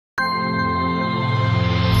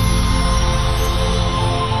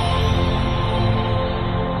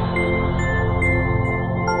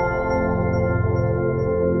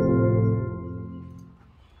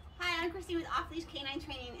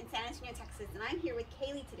and I'm here with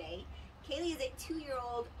Kaylee today. Kaylee is a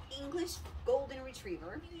 2-year-old English golden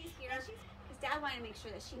retriever. She's here because Dad wanted to make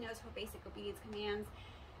sure that she knows her basic obedience commands,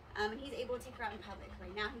 and he's able to take her out in public.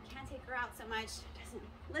 Right now he can't take her out so much, doesn't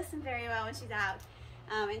listen very well when she's out,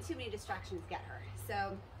 and too many distractions get her. So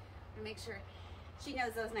I'm gonna make sure she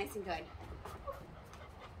knows those nice and good.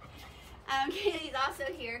 Kaylee's also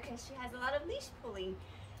here because she has a lot of leash pulling.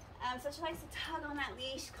 So she likes to tug on that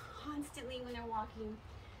leash constantly when they're walking.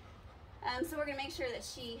 So we're going to make sure that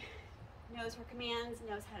she knows her commands,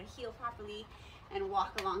 knows how to heel properly, and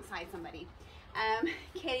walk alongside somebody.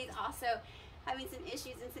 Kaylee's also having some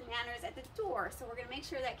issues and some manners at the door. So we're going to make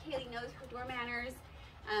sure that Kaylee knows her door manners,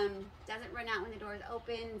 doesn't run out when the door is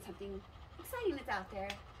open, something exciting that's out there.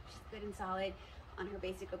 She's good and solid on her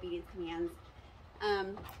basic obedience commands.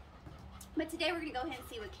 But today we're going to go ahead and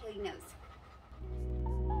see what Kaylee knows.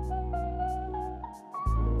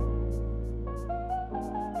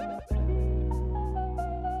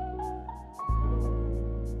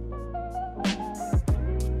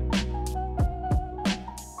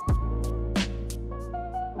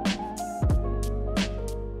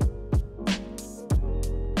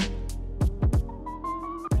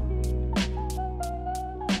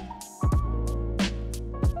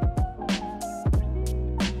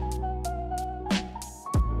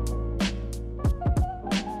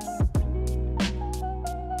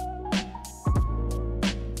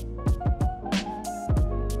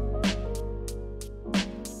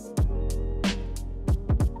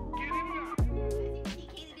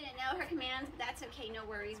 That's okay, no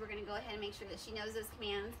worries. We're going to go ahead and make sure that she knows those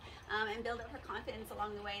commands and build up her confidence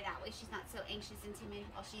along the way. That way she's not so anxious and timid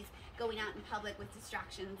while she's going out in public with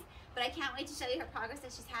distractions. But I can't wait to show you her progress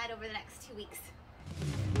that she's had over the next 2 weeks.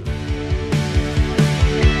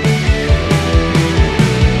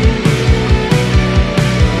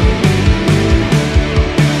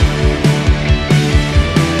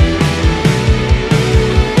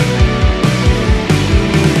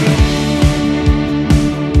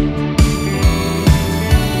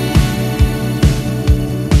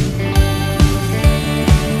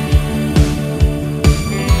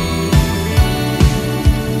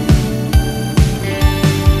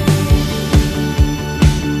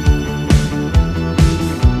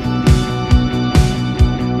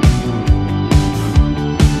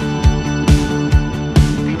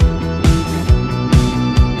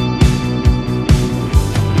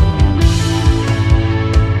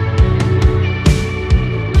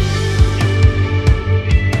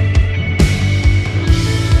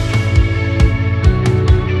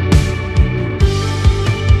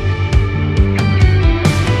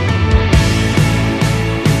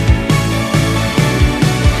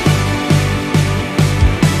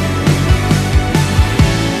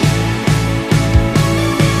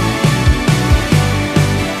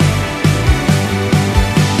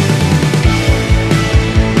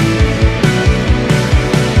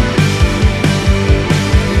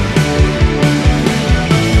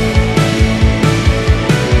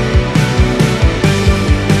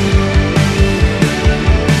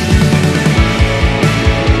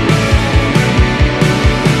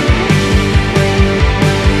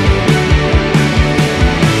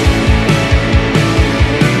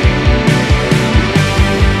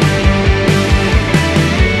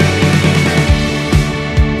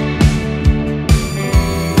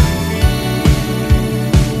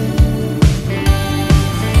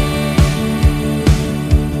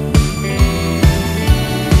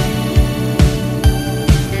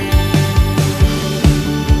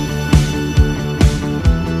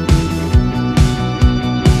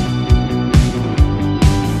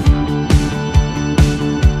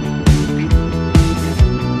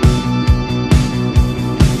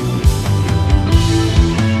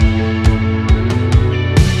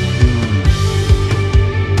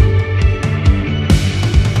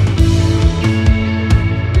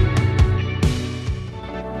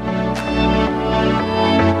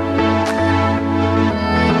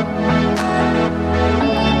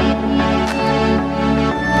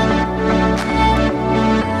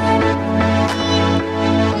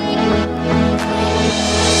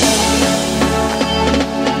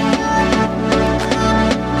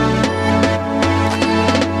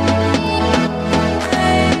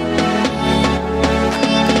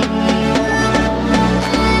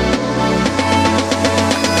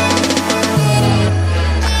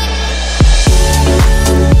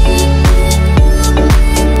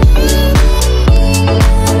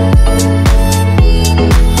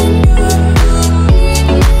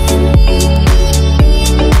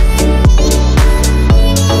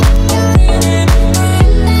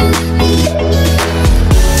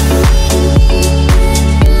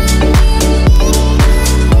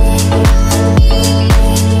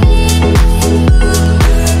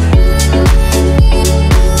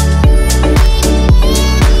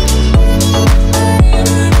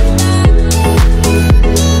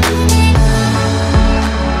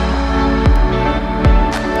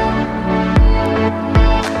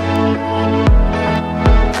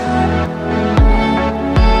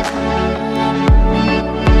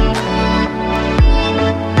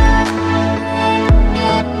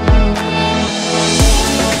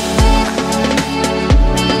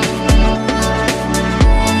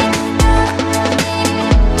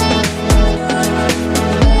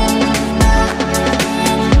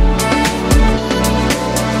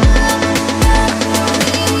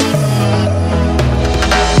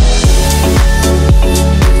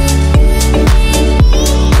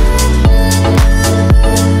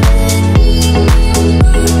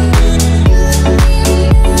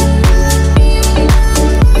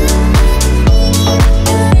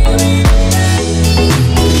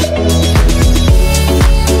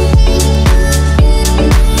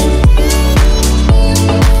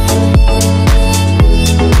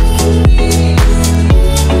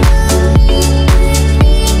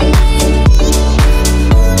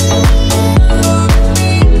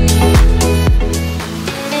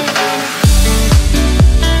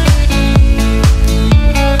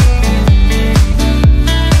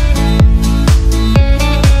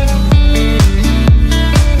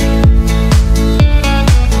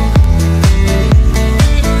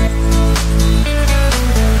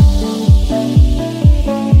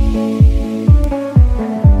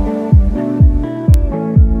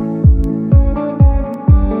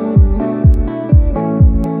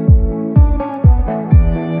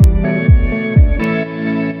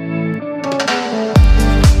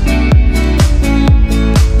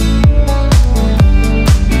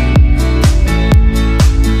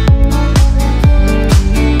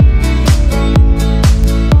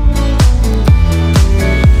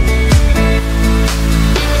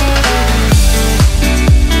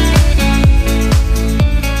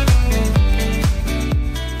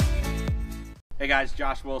 guys,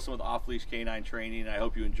 Josh Wilson with Off Leash Canine Training. I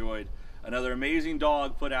hope you enjoyed another amazing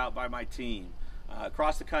dog put out by my team.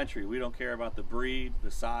 Across the country, we don't care about the breed,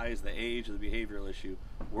 the size, the age, or the behavioral issue.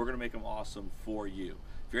 We're going to make them awesome for you.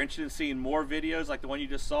 If you're interested in seeing more videos like the one you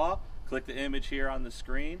just saw, click the image here on the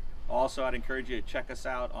screen. Also, I'd encourage you to check us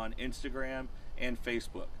out on Instagram and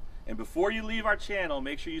Facebook. And before you leave our channel,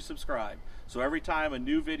 make sure you subscribe. So every time a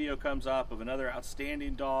new video comes up of another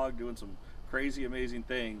outstanding dog doing some crazy, amazing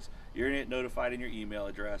things, you're going to get notified in your email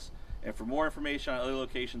address. And for more information on other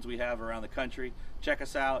locations we have around the country, check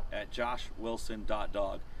us out at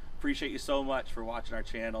joshwilson.dog. Appreciate you so much for watching our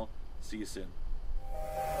channel. See you soon.